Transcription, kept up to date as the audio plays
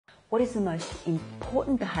What is the most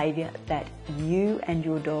important behaviour that you and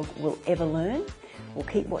your dog will ever learn? Well,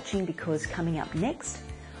 keep watching, because coming up next,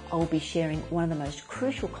 I will be sharing one of the most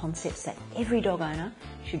crucial concepts that every dog owner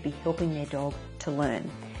should be helping their dog to learn.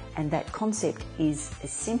 And that concept is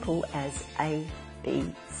as simple as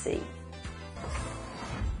ABC.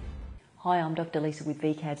 Hi, I'm Dr. Lisa with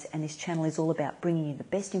VCABS, and this channel is all about bringing you the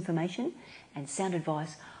best information and sound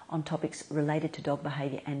advice on topics related to dog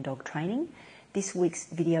behaviour and dog training. This week's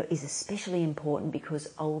video is especially important because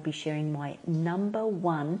I will be sharing my number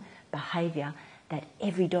one behaviour that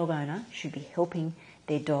every dog owner should be helping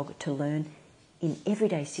their dog to learn in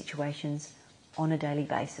everyday situations on a daily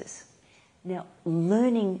basis. Now,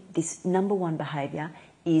 learning this number one behaviour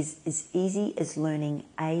is as easy as learning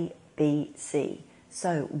ABC.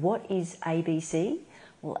 So what is ABC?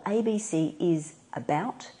 Well, ABC is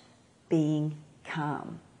about being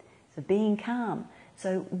calm. So being calm.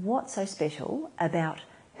 So what's so special about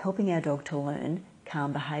helping our dog to learn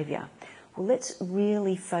calm behaviour? Well, let's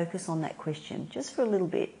really focus on that question just for a little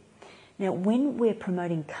bit. Now, when we're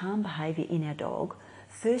promoting calm behaviour in our dog,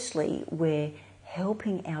 firstly, we're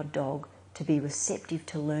helping our dog to be receptive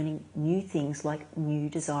to learning new things like new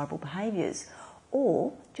desirable behaviours,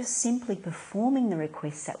 or just simply performing the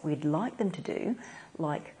requests that we'd like them to do,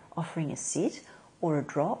 like offering a sit or a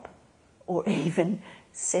drop, or even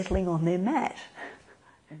settling on their mat.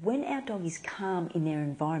 When our dog is calm in their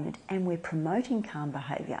environment and we're promoting calm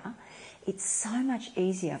behaviour, it's so much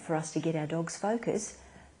easier for us to get our dog's focus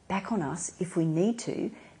back on us if we need to,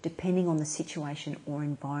 depending on the situation or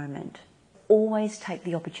environment. Always take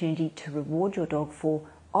the opportunity to reward your dog for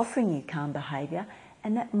offering you calm behaviour,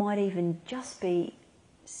 and that might even just be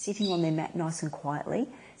sitting on their mat nice and quietly,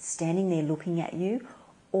 standing there looking at you,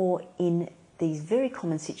 or in these very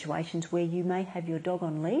common situations where you may have your dog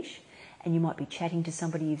on leash and you might be chatting to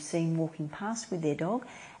somebody you've seen walking past with their dog,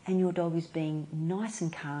 and your dog is being nice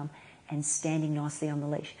and calm and standing nicely on the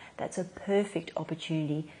leash. That's a perfect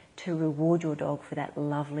opportunity to reward your dog for that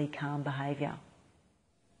lovely calm behaviour.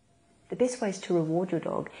 The best ways to reward your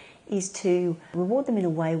dog is to reward them in a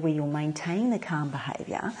way where you're maintaining the calm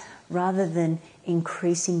behaviour rather than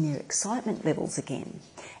increasing their excitement levels again.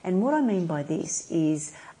 And what I mean by this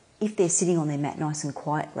is, if they're sitting on their mat nice and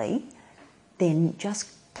quietly, then just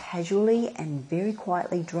casually and very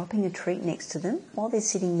quietly dropping a treat next to them while they're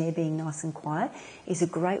sitting there being nice and quiet is a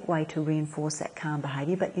great way to reinforce that calm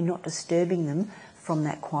behaviour, but you're not disturbing them from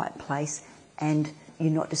that quiet place, and you're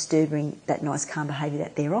not disturbing that nice calm behaviour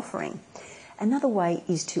that they're offering. Another way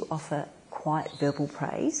is to offer quiet verbal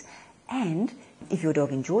praise, and if your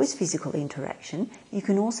dog enjoys physical interaction, you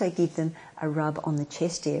can also give them a rub on the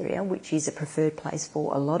chest area, which is a preferred place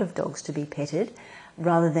for a lot of dogs to be petted,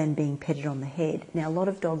 rather than being petted on the head. Now, a lot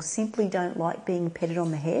of dogs simply don't like being petted on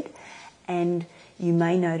the head, and you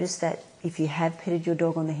may notice that if you have petted your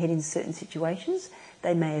dog on the head in certain situations,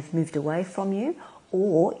 they may have moved away from you,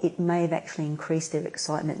 or it may have actually increased their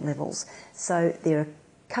excitement levels. So there are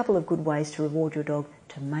a couple of good ways to reward your dog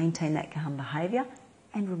to maintain that calm behaviour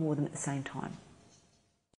and reward them at the same time.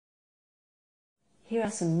 Here are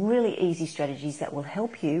some really easy strategies that will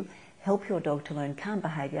help you help your dog to learn calm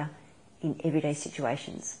behaviour in everyday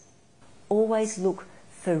situations. Always look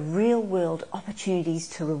for real-world opportunities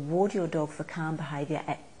to reward your dog for calm behaviour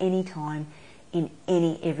at any time in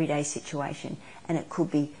any everyday situation. And it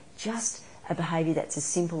could be just a behaviour that's as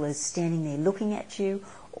simple as standing there looking at you,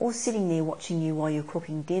 or sitting there watching you while you're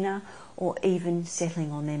cooking dinner, or even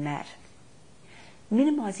settling on their mat.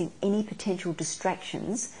 Minimising any potential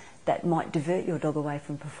distractions that might divert your dog away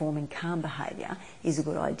from performing calm behaviour is a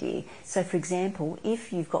good idea. So, for example,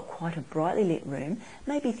 if you've got quite a brightly lit room,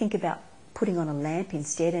 maybe think about putting on a lamp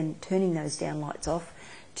instead and turning those down lights off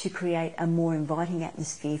to create a more inviting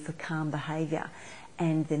atmosphere for calm behaviour.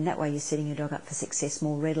 And then that way you're setting your dog up for success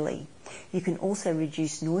more readily. You can also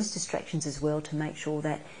reduce noise distractions as well to make sure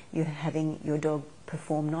that you're having your dog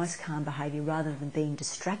perform nice calm behaviour rather than being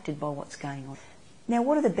distracted by what's going on. Now,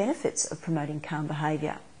 what are the benefits of promoting calm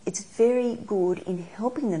behaviour? It's very good in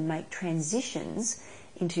helping them make transitions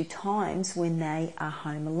into times when they are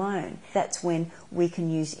home alone. That's when we can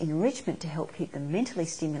use enrichment to help keep them mentally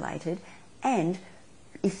stimulated, and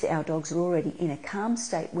if our dogs are already in a calm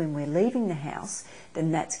state when we're leaving the house,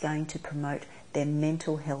 then that's going to promote their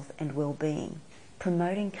mental health and well-being.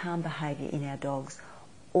 Promoting calm behaviour in our dogs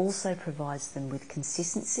also provides them with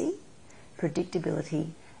consistency,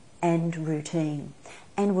 predictability and routine.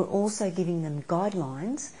 And we're also giving them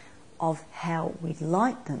guidelines of how we'd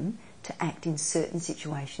like them to act in certain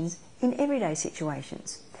situations, in everyday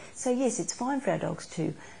situations. So yes, it's fine for our dogs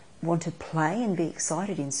to want to play and be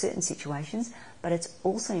excited in certain situations, but it's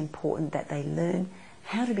also important that they learn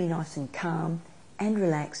how to be nice and calm and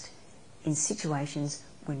relaxed in situations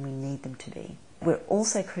when we need them to be. We're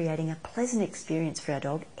also creating a pleasant experience for our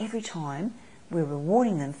dog every time we're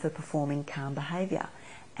rewarding them for performing calm behaviour,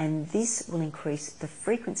 and this will increase the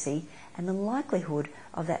frequency and the likelihood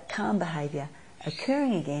of that calm behaviour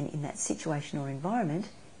occurring again in that situation or environment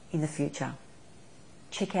in the future.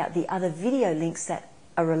 Check out the other video links that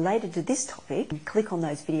are related to this topic and click on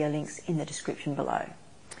those video links in the description below.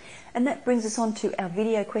 And that brings us on to our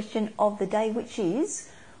video question of the day, which is,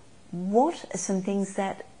 what are some things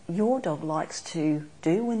that your dog likes to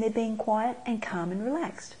do when they're being quiet and calm and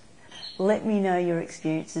relaxed? Let me know your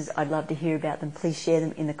experiences. I'd love to hear about them. Please share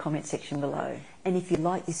them in the comment section below. And if you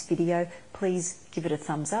like this video, please give it a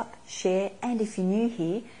thumbs up, share, and if you're new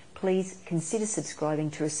here, please consider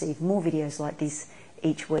subscribing to receive more videos like this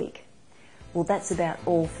each week. Well, that's about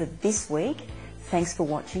all for this week. Thanks for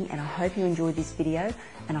watching, and I hope you enjoyed this video,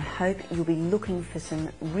 and I hope you'll be looking for some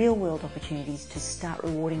real-world opportunities to start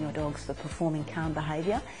rewarding your dogs for performing calm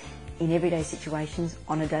behaviour in everyday situations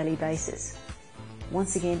on a daily basis.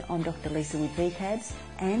 Once again, I'm Dr. Lisa with VCABS,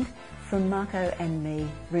 and from Marco and me,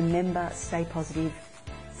 remember, stay positive.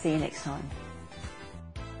 See you next time.